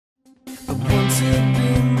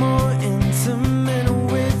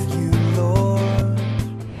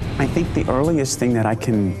I think the earliest thing that I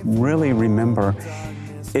can really remember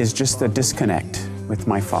is just the disconnect with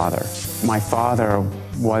my father. My father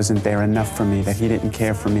wasn't there enough for me, that he didn't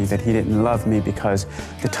care for me, that he didn't love me because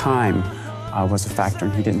the time was a factor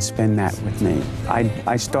and he didn't spend that with me.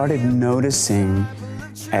 I started noticing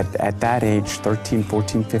at that age, 13,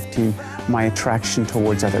 14, 15, my attraction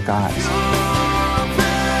towards other guys.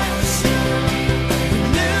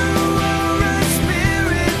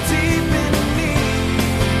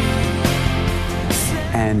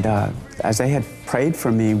 And as they had prayed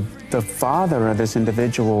for me, the father of this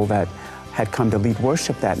individual that had come to lead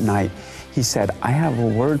worship that night, he said, "I have a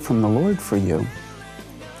word from the Lord for you."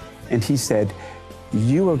 And he said,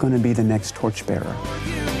 "You are going to be the next torchbearer."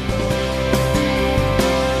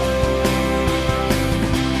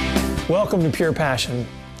 Welcome to Pure Passion.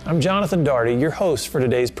 I'm Jonathan Daugherty, your host for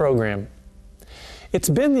today's program. It's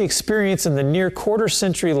been the experience in the near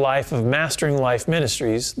quarter-century life of Mastering Life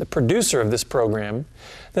Ministries, the producer of this program,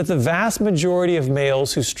 that the vast majority of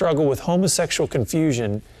males who struggle with homosexual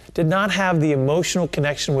confusion did not have the emotional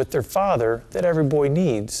connection with their father that every boy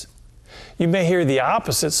needs. You may hear the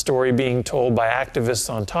opposite story being told by activists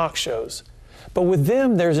on talk shows, but with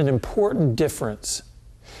them there's an important difference.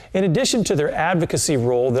 In addition to their advocacy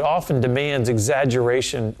role that often demands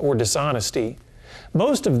exaggeration or dishonesty,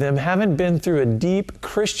 most of them haven't been through a deep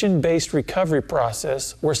Christian-based recovery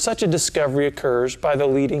process where such a discovery occurs by the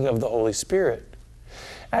leading of the Holy Spirit.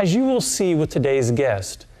 As you will see with today's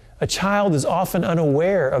guest, a child is often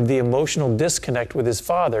unaware of the emotional disconnect with his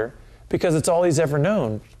father because it's all he's ever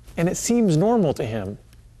known, and it seems normal to him.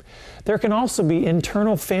 There can also be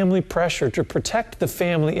internal family pressure to protect the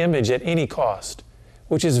family image at any cost,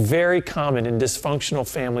 which is very common in dysfunctional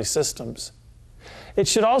family systems. It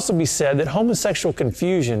should also be said that homosexual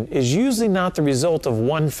confusion is usually not the result of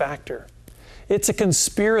one factor. It's a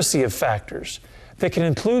conspiracy of factors that can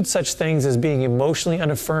include such things as being emotionally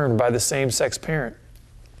unaffirmed by the same-sex parent,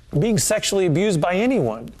 being sexually abused by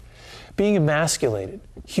anyone, being emasculated,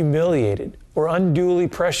 humiliated, or unduly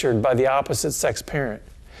pressured by the opposite-sex parent,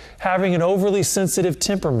 having an overly sensitive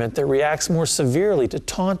temperament that reacts more severely to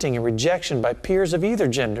taunting and rejection by peers of either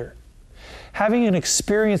gender, having an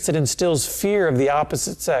experience that instills fear of the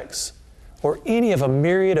opposite sex, or any of a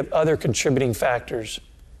myriad of other contributing factors.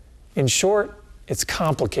 In short, it's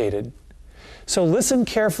complicated. So listen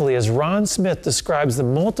carefully as Ron Smith describes the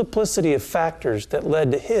multiplicity of factors that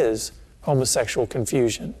led to his homosexual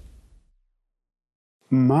confusion.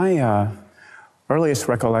 My earliest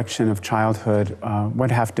recollection of childhood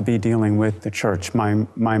would have to be dealing with the church. My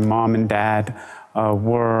mom and dad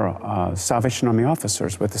were Salvation Army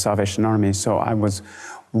officers with the Salvation Army, so I was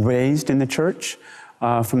raised in the church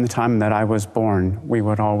from the time that I was born. We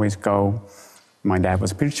would always go. My dad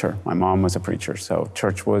was a preacher, my mom was a preacher, so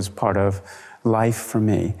church was part of life for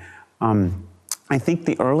me. I think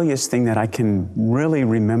the earliest thing that I can really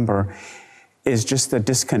remember is just the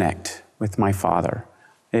disconnect with my father.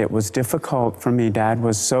 It was difficult for me. Dad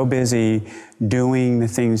was so busy doing the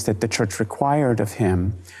things that the church required of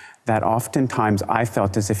him that oftentimes I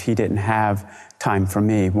felt as if he didn't have time for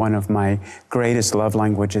me. One of my greatest love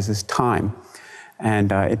languages is time.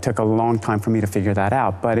 And it took a long time for me to figure that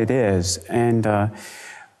out, but it is. And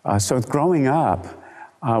so growing up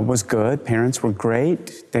was good. Parents were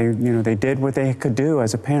great. They did what they could do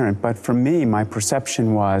as a parent. But for me, my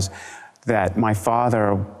perception was that my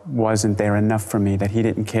father wasn't there enough for me, that he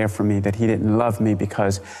didn't care for me, that he didn't love me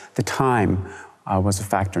because the time was a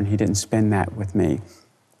factor and he didn't spend that with me.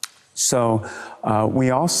 So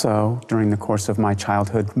we also, during the course of my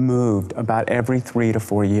childhood, moved about every 3 to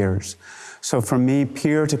 4 years. So for me,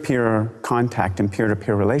 peer-to-peer contact and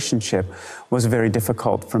peer-to-peer relationship was very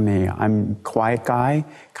difficult for me. I'm a quiet guy,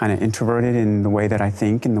 kind of introverted in the way that I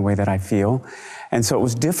think and the way that I feel. And so it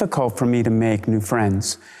was difficult for me to make new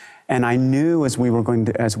friends. And I knew as we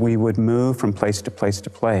would move from place to place to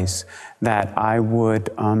place, that I would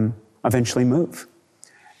eventually move.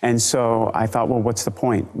 And so I thought, well, what's the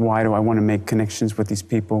point? Why do I want to make connections with these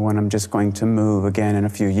people when I'm just going to move again in a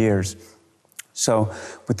few years? So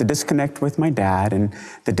with the disconnect with my dad and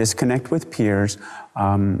the disconnect with peers,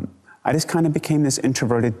 I just kind of became this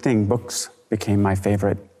introverted thing. Books became my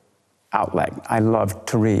favorite outlet. I loved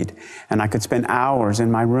to read, and I could spend hours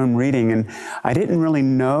in my room reading, and I didn't really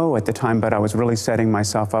know at the time, but I was really setting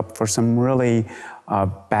myself up for some really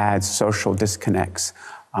bad social disconnects.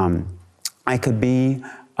 I could be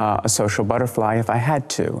a social butterfly if I had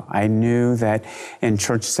to. I knew that in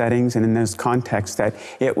church settings and in those contexts that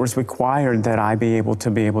it was required that I be able to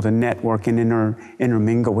network and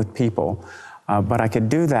intermingle with people. But I could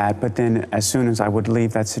do that, but then as soon as I would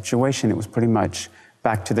leave that situation, it was pretty much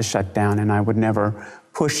back to the shutdown, and I would never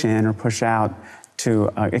push in or push out to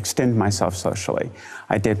extend myself socially.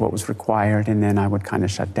 I did what was required, and then I would kind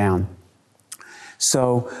of shut down.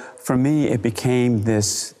 So for me, it became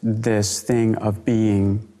this thing of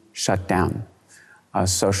being shut down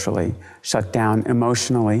socially, shut down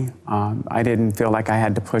emotionally. I didn't feel like I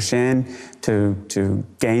had to push in to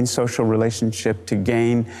gain social relationship, to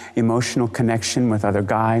gain emotional connection with other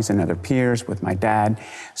guys and other peers, with my dad.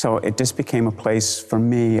 So it just became a place for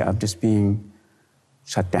me of just being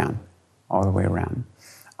shut down all the way around.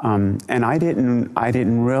 And I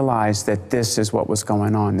didn't realize that this is what was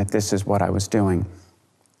going on, that this is what I was doing.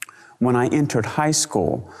 When I entered high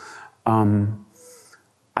school,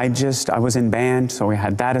 I was in band, so we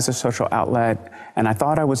had that as a social outlet, and I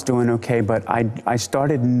thought I was doing okay, but I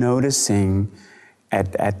started noticing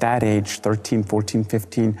at that age, 13, 14,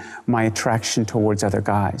 15, my attraction towards other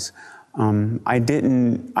guys. I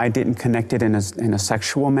didn't connect it in a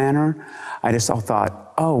sexual manner. I just all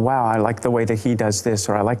thought, oh wow, I like the way that he does this,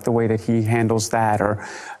 or I like the way that he handles that, or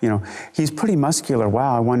he's pretty muscular.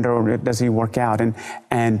 Wow, I wonder, does he work out?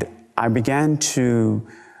 And I began to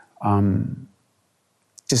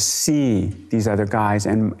just see these other guys,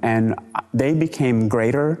 and they became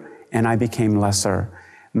greater, and I became lesser.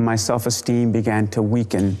 My self-esteem began to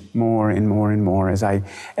weaken more and more and more as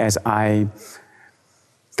I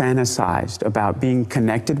fantasized about being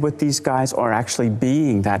connected with these guys or actually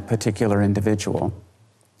being that particular individual.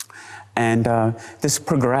 And this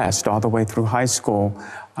progressed all the way through high school.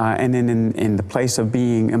 And then in the place of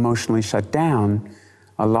being emotionally shut down,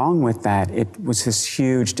 along with that, it was this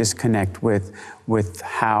huge disconnect with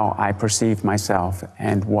how I perceived myself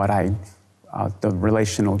and what the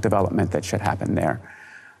relational development that should happen there.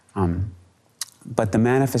 But the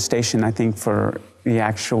manifestation, I think, for the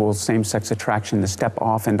actual same-sex attraction, the step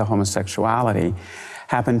off into homosexuality,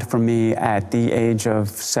 happened for me at the age of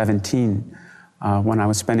 17, when I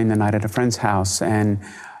was spending the night at a friend's house, and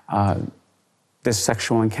this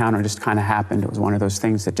sexual encounter just kind of happened. It was one of those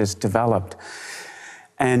things that just developed.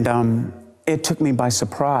 And it took me by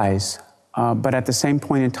surprise, but at the same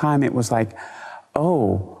point in time, it was like,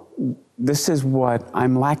 oh, this is what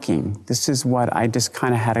I'm lacking. This is what I just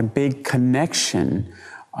kind of had a big connection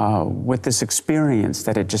with this experience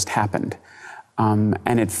that had just happened.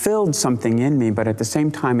 And it filled something in me, but at the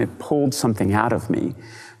same time, it pulled something out of me.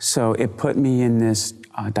 So it put me in this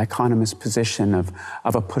dichotomous position of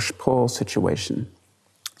a push-pull situation.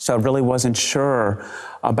 So I really wasn't sure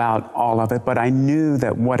about all of it, but I knew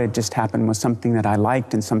that what had just happened was something that I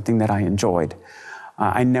liked and something that I enjoyed.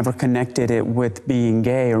 I never connected it with being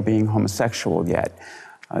gay or being homosexual yet.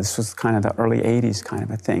 This was kind of the early 80s kind of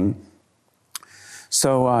a thing.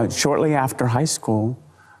 So shortly after high school,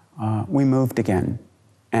 we moved again.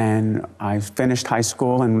 And I finished high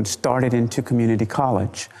school and started into community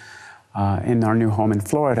college in our new home in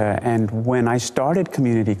Florida. And when I started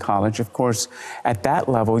community college, of course, at that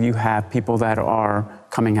level, you have people that are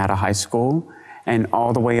coming out of high school and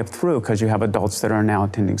all the way up through, because you have adults that are now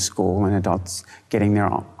attending school and adults getting their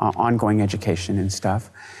ongoing education and stuff.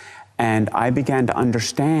 And I began to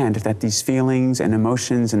understand that these feelings and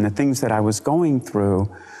emotions and the things that I was going through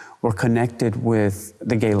were connected with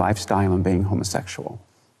the gay lifestyle and being homosexual.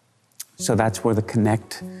 So that's where the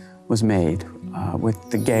connect was made with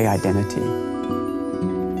the gay identity.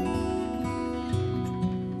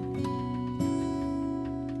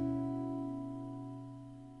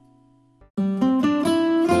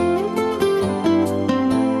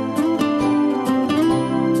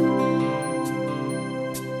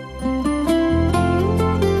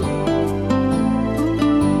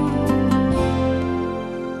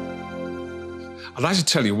 I'd like to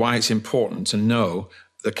tell you why it's important to know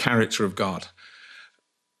the character of God.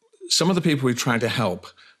 Some of the people we try to help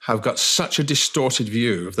have got such a distorted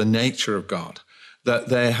view of the nature of God that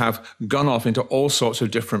they have gone off into all sorts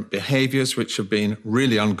of different behaviors which have been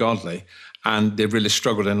really ungodly, and they've really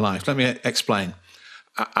struggled in life. Let me explain.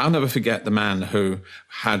 I'll never forget the man who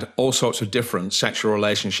had all sorts of different sexual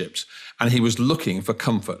relationships, and he was looking for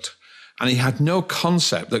comfort. And he had no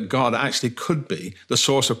concept that God actually could be the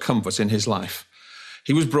source of comfort in his life.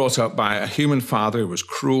 He was brought up by a human father who was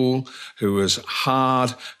cruel, who was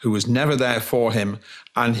hard, who was never there for him,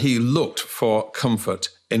 and he looked for comfort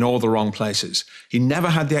in all the wrong places. He never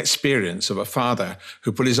had the experience of a father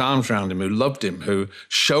who put his arms around him, who loved him, who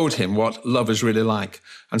showed him what love is really like.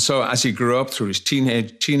 And so as he grew up through his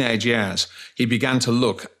teenage years, he began to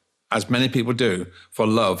look, as many people do, for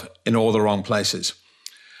love in all the wrong places.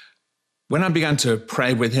 When I began to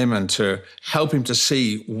pray with him and to help him to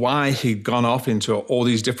see why he'd gone off into all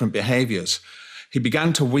these different behaviors, he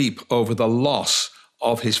began to weep over the loss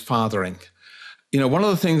of his fathering. You know, one of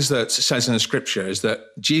the things that it says in the scripture is that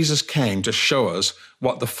Jesus came to show us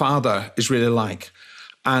what the Father is really like.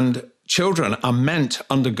 And children are meant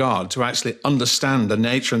under God to actually understand the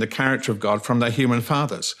nature and the character of God from their human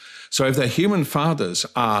fathers. So if their human fathers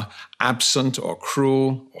are absent or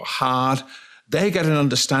cruel or hard, they get an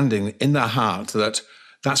understanding in their heart that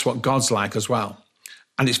that's what God's like as well.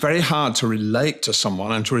 And it's very hard to relate to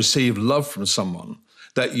someone and to receive love from someone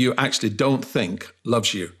that you actually don't think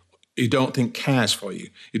loves you. You don't think cares for you.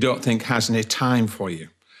 You don't think has any time for you.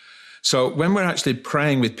 So when we're actually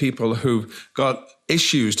praying with people who've got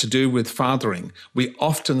issues to do with fathering, we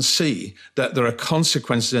often see that there are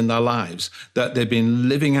consequences in their lives that they've been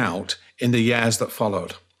living out in the years that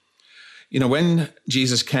followed. You know, when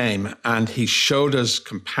Jesus came and he showed us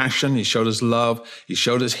compassion, he showed us love, he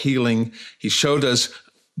showed us healing, he showed us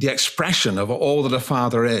the expression of all that a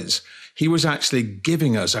father is, he was actually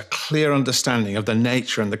giving us a clear understanding of the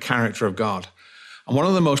nature and the character of God. And one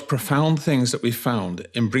of the most profound things that we found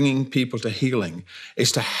in bringing people to healing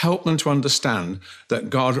is to help them to understand that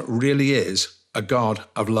God really is a God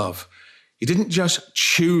of love. He didn't just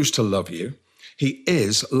choose to love you, he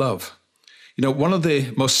is love. You know, one of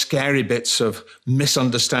the most scary bits of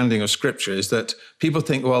misunderstanding of Scripture is that people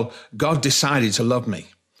think, well, God decided to love me.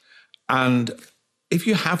 And if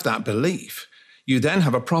you have that belief, you then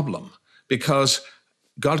have a problem because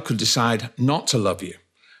God could decide not to love you.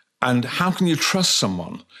 And how can you trust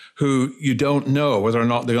someone who you don't know whether or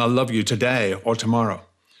not they're going to love you today or tomorrow?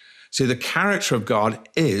 See, the character of God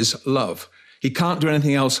is love. He can't do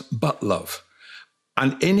anything else but love.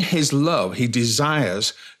 And in his love, he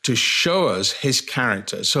desires to show us his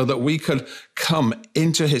character so that we could come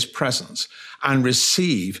into his presence and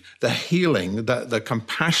receive the healing that the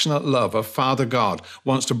compassionate love of Father God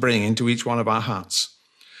wants to bring into each one of our hearts.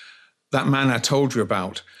 That man I told you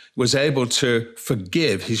about was able to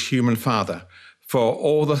forgive his human father for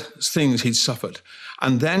all the things he'd suffered,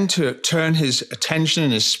 and then to turn his attention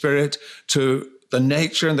and his spirit to the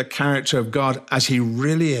nature and the character of God as he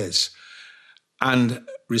really is, and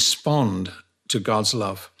respond to God's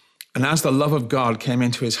love. And as the love of God came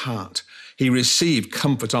into his heart, he received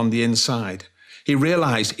comfort on the inside. He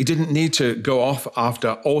realized he didn't need to go off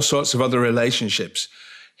after all sorts of other relationships.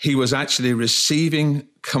 He was actually receiving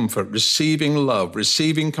comfort, receiving love,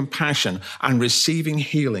 receiving compassion, and receiving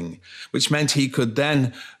healing, which meant he could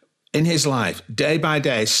then, in his life, day by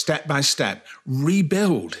day, step by step,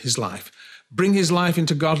 rebuild his life, bring his life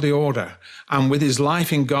into godly order. And with his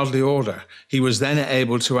life in godly order, he was then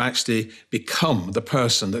able to actually become the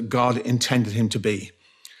person that God intended him to be.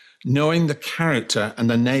 Knowing the character and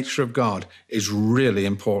the nature of God is really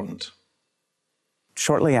important.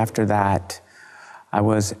 Shortly after that, I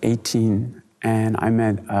was 18, and I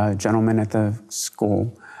met a gentleman at the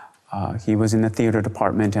school. He was in the theater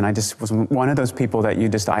department, and I just was one of those people that you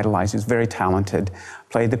just idolize. He was very talented,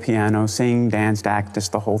 played the piano, sang, danced, acted,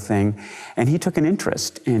 just the whole thing. And he took an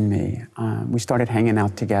interest in me. We started hanging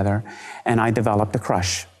out together, and I developed a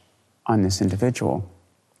crush on this individual.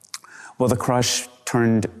 Well, the crush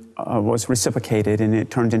was reciprocated, and it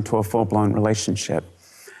turned into a full-blown relationship.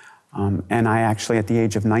 And I actually, at the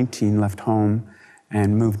age of 19, left home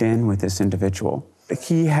and moved in with this individual.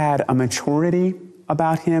 He had a maturity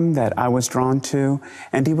about him that I was drawn to,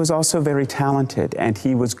 and he was also very talented, and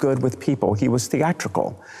he was good with people. He was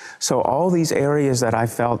theatrical. So all these areas that I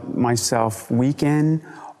felt myself weak in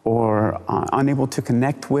or unable to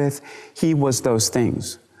connect with, he was those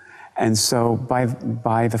things. And so by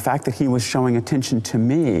the fact that he was showing attention to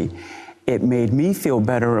me, it made me feel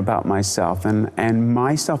better about myself, and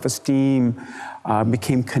my self-esteem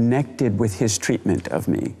became connected with his treatment of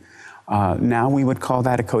me. Now we would call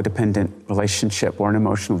that a codependent relationship or an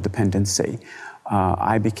emotional dependency.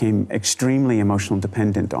 I became extremely emotional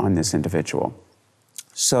dependent on this individual.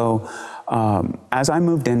 So as I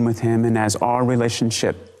moved in with him and as our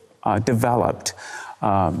relationship developed,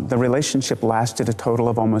 the relationship lasted a total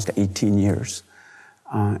of almost 18 years.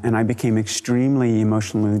 And I became extremely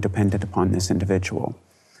emotionally dependent upon this individual.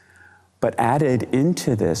 But added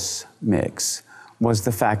into this mix was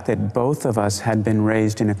the fact that both of us had been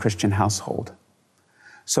raised in a Christian household.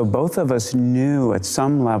 So both of us knew at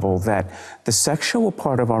some level that the sexual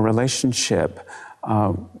part of our relationship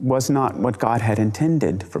was not what God had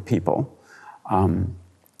intended for people.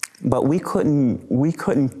 But we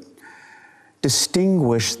couldn't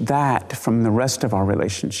distinguish that from the rest of our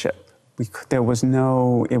relationship. It was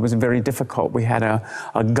very difficult. We had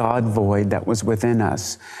a God void that was within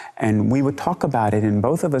us. And we would talk about it, and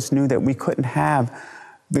both of us knew that we couldn't have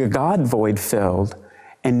the God void filled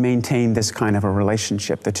and maintain this kind of a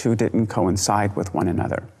relationship. The two didn't coincide with one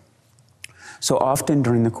another. So often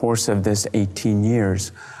during the course of this 18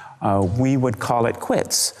 years, we would call it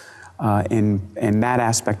quits in that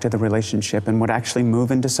aspect of the relationship, and would actually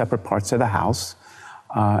move into separate parts of the house.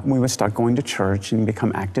 We would start going to church and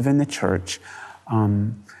become active in the church,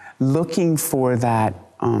 looking for that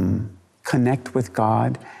connect with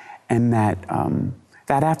God and that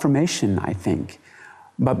affirmation, I think.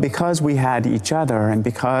 But because we had each other and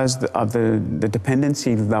because of the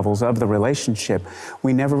dependency levels of the relationship,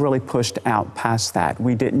 we never really pushed out past that.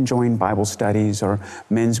 We didn't join Bible studies or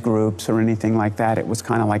men's groups or anything like that. It was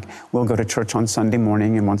kind of like, we'll go to church on Sunday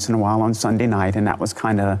morning and once in a while on Sunday night, and that was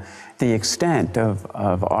kind of the extent of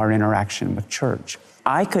our interaction with church.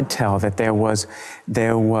 I could tell that there was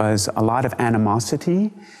a lot of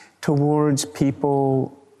animosity towards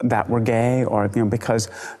people that were gay, or because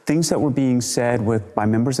things that were being said by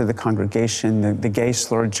members of the congregation, the gay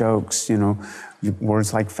slur jokes,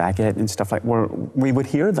 words like faggot and stuff like, we would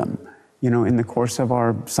hear them, in the course of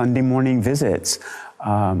our Sunday morning visits.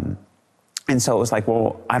 And so it was like,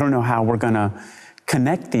 well, I don't know how we're gonna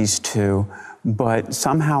connect these two, but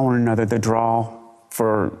somehow or another, the draw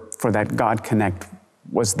for that God connect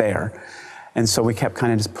was there. And so we kept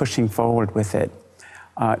kind of just pushing forward with it.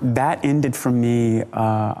 That ended for me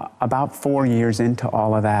about 4 years into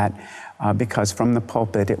all of that, because from the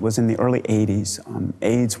pulpit, it was in the early 80s.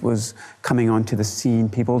 AIDS was coming onto the scene.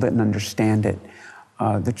 People didn't understand it.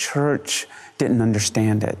 The church didn't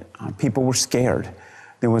understand it. People were scared.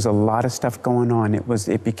 There was a lot of stuff going on.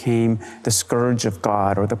 It became the scourge of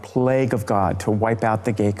God or the plague of God to wipe out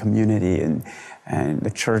the gay community. And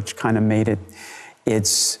the church kind of made it,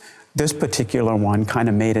 this particular one kind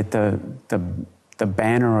of made it the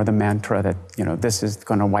banner or the mantra that, this is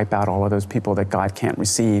going to wipe out all of those people that God can't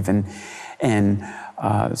receive. And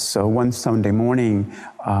so one Sunday morning,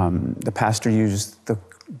 the pastor used the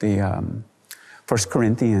 1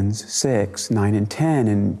 Corinthians 6, 9, and 10.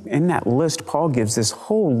 And in that list, Paul gives this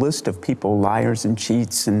whole list of people, liars and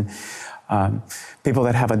cheats, and people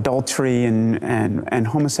that have adultery, and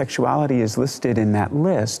homosexuality is listed in that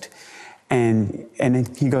list. And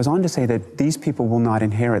he goes on to say that these people will not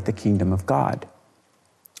inherit the kingdom of God.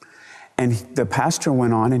 And the pastor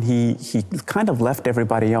went on and he kind of left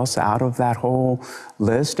everybody else out of that whole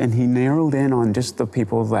list, and he narrowed in on just the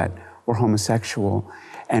people that were homosexual,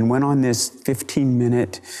 and went on this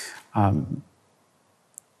 15-minute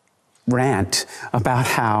rant about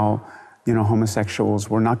how homosexuals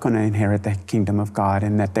were not going to inherit the kingdom of God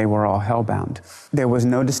and that they were all hellbound. There was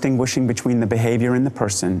no distinguishing between the behavior and the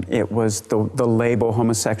person. It was the label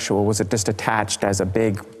homosexual was just attached as a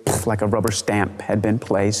big, like a rubber stamp had been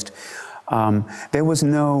placed. There was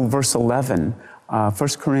no, verse 11, 1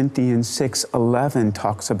 Corinthians 6:11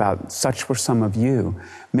 talks about such were some of you,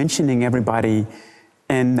 mentioning everybody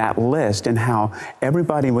in that list and how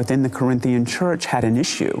everybody within the Corinthian church had an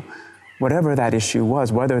issue. Whatever that issue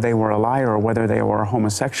was, whether they were a liar or whether they were a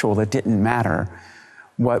homosexual, it didn't matter.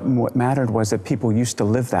 What mattered was that people used to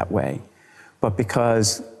live that way. But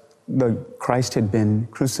because Christ had been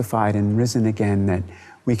crucified and risen again, that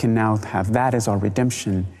we can now have that as our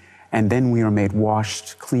redemption. And then we are made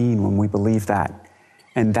washed clean when we believe that.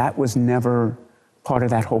 And that was never part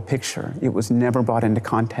of that whole picture. It was never brought into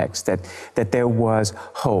context that there was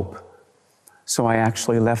hope. So I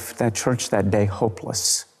actually left that church that day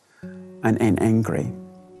hopeless and angry.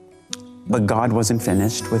 But God wasn't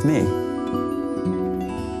finished with me.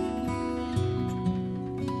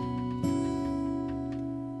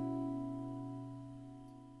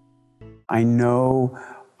 I know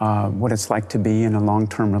what it's like to be in a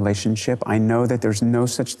long-term relationship. I know that there's no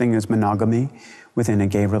such thing as monogamy within a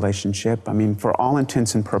gay relationship. I mean, for all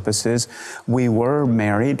intents and purposes, we were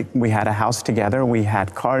married. We had a house together. We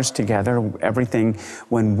had cars together. Everything,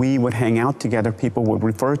 when we would hang out together, people would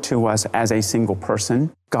refer to us as a single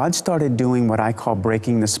person. God started doing what I call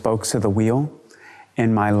breaking the spokes of the wheel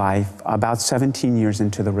in my life about 17 years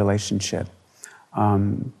into the relationship.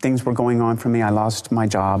 Things were going on for me. I lost my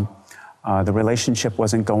job. The relationship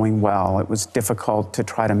wasn't going well. It was difficult to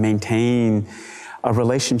try to maintain a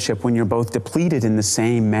relationship when you're both depleted in the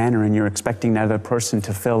same manner and you're expecting the other person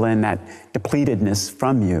to fill in that depletedness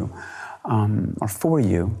from you or for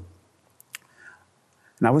you.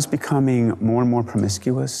 And I was becoming more and more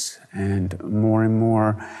promiscuous and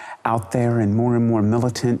more out there and more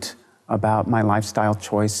militant about my lifestyle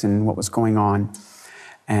choice and what was going on.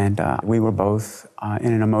 And we were both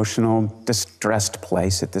in an emotional, distressed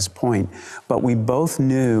place at this point. But we both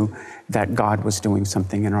knew that God was doing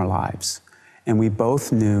something in our lives. And we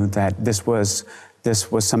both knew that this was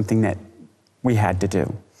something that we had to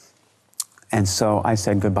do. And so I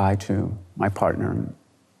said goodbye to my partner.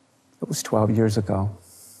 It was 12 years ago.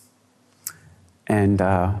 And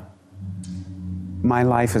my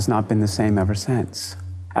life has not been the same ever since.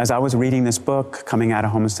 As I was reading this book, Coming Out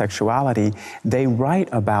of Homosexuality, they write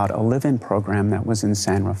about a live-in program that was in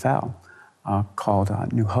San Rafael called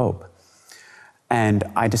New Hope. And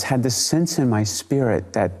I just had this sense in my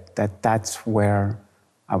spirit that that's where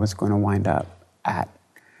I was going to wind up at.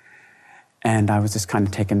 And I was just kind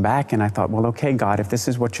of taken back, and I thought, well, okay, God, if this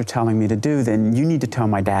is what you're telling me to do, then you need to tell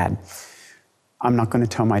my dad. I'm not going to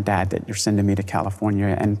tell my dad that you're sending me to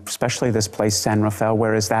California, and especially this place, San Rafael.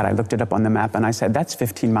 Where is that? I looked it up on the map, and I said, that's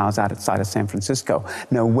 15 miles outside of San Francisco.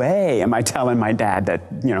 No way am I telling my dad that,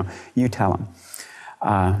 you tell him.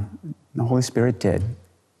 The Holy Spirit did,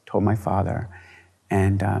 told my father.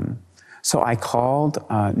 And so I called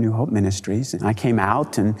New Hope Ministries, and I came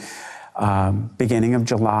out and beginning of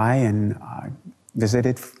July and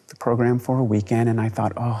visited the program for a weekend, and I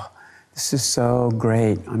thought, oh, this is so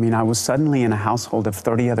great. I mean, I was suddenly in a household of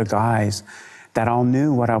 30 other guys that all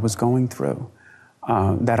knew what I was going through,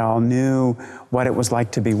 that all knew what it was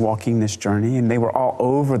like to be walking this journey, and they were all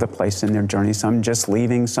over the place in their journey. Some just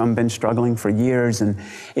leaving, some been struggling for years, and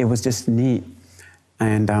it was just neat.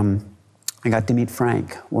 And I got to meet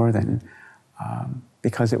Frank Worthen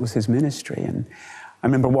because it was his ministry. And I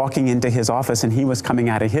remember walking into his office, and he was coming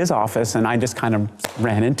out of his office, and I just kind of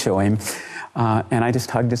ran into him. And I just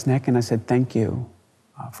hugged his neck, and I said, thank you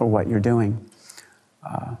for what you're doing.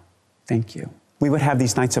 Thank you. We would have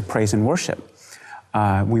these nights of praise and worship.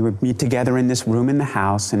 We would meet together in this room in the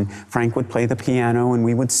house, and Frank would play the piano, and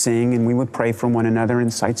we would sing, and we would pray for one another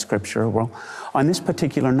and cite scripture. Well, on this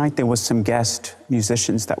particular night, there was some guest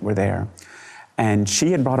musicians that were there, and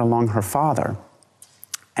she had brought along her father.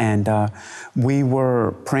 And we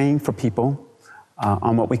were praying for people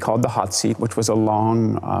on what we called the hot seat, which was a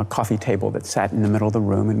long coffee table that sat in the middle of the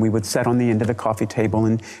room. And we would sit on the end of the coffee table,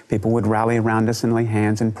 and people would rally around us and lay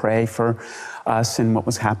hands and pray for us and what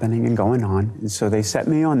was happening and going on. And so they set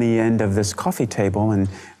me on the end of this coffee table, and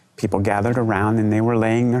people gathered around, and they were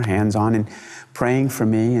laying their hands on and praying for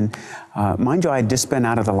me. And mind you, I had just been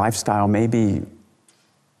out of the lifestyle maybe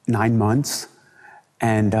 9 months.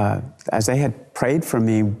 And as they had prayed for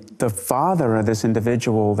me, the father of this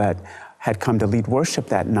individual that had come to lead worship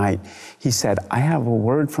that night, he said, I have a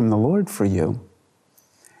word from the Lord for you.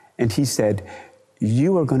 And he said,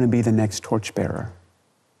 you are going to be the next torchbearer.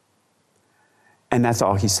 And that's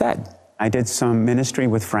all he said. I did some ministry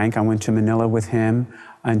with Frank. I went to Manila with him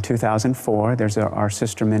in 2004. There's our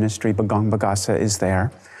sister ministry, Bagong Bagasa, is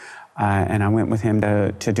there. And I went with him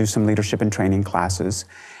to do some leadership and training classes.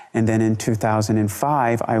 And then in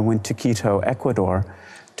 2005, I went to Quito, Ecuador,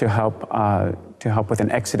 to help with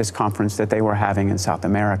an Exodus conference that they were having in South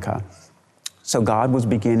America. So God was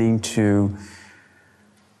beginning to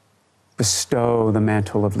bestow the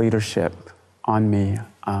mantle of leadership on me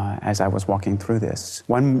as I was walking through this.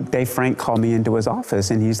 One day, Frank called me into his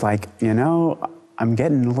office, and he's like, I'm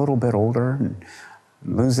getting a little bit older, and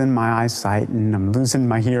I'm losing my eyesight, and I'm losing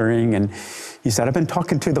my hearing. And he said, I've been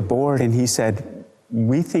talking to the board, and he said,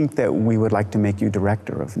 we think that we would like to make you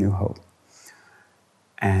director of New Hope.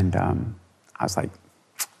 And I was like,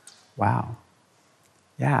 wow,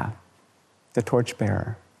 yeah, the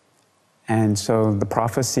torchbearer. And so the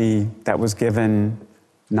prophecy that was given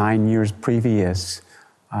 9 years previous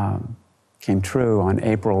came true on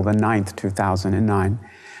April the 9th, 2009.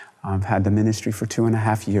 I've had the ministry for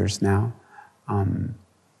 2.5 years now.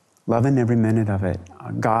 Loving every minute of it.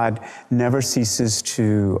 God never ceases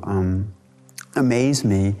to amaze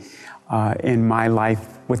me in my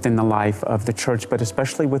life, within the life of the church, but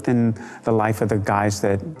especially within the life of the guys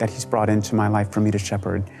that he's brought into my life for me to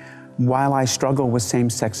shepherd. While I struggle with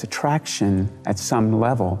same-sex attraction at some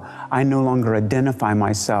level, I no longer identify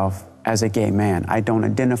myself as a gay man. I don't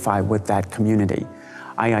identify with that community.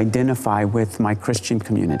 I identify with my Christian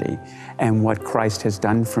community and what Christ has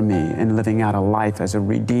done for me in living out a life as a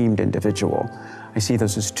redeemed individual. I see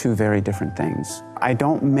those as two very different things. I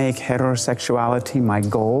don't make heterosexuality my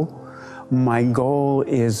goal. My goal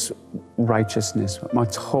is righteousness,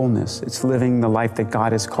 it's wholeness. It's living the life that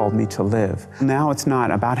God has called me to live. Now it's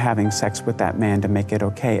not about having sex with that man to make it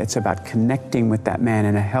okay. It's about connecting with that man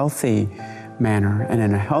in a healthy manner and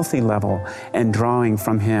in a healthy level and drawing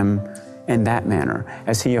from him in that manner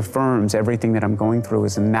as he affirms everything that I'm going through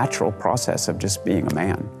is a natural process of just being a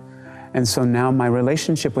man. And so now my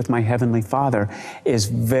relationship with my Heavenly Father is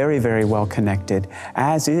very, very well connected,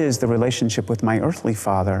 as is the relationship with my earthly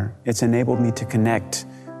father. It's enabled me to connect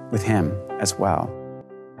with him as well.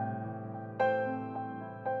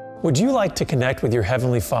 Would you like to connect with your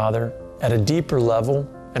Heavenly Father at a deeper level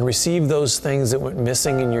and receive those things that went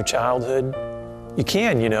missing in your childhood? You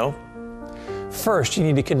can, you know. First, you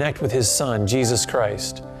need to connect with His Son, Jesus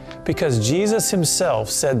Christ, because Jesus Himself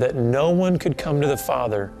said that no one could come to the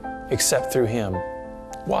Father except through Him.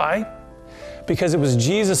 Why? Because it was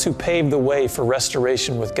Jesus who paved the way for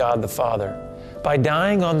restoration with God the Father by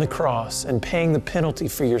dying on the cross and paying the penalty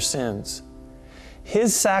for your sins.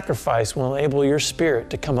 His sacrifice will enable your spirit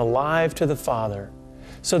to come alive to the Father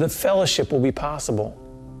so that fellowship will be possible.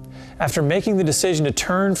 After making the decision to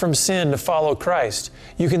turn from sin to follow Christ,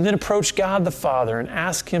 you can then approach God the Father and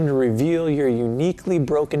ask Him to reveal your uniquely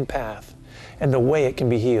broken path and the way it can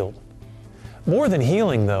be healed. More than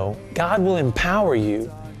healing, though, God will empower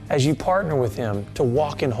you as you partner with Him to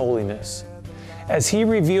walk in holiness. As He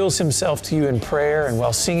reveals Himself to you in prayer and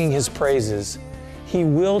while singing His praises, He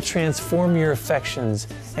will transform your affections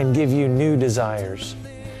and give you new desires.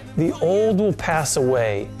 The old will pass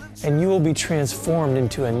away, and you will be transformed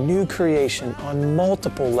into a new creation on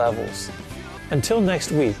multiple levels. Until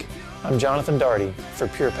next week, I'm Jonathan Daugherty for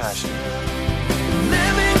Pure Passion.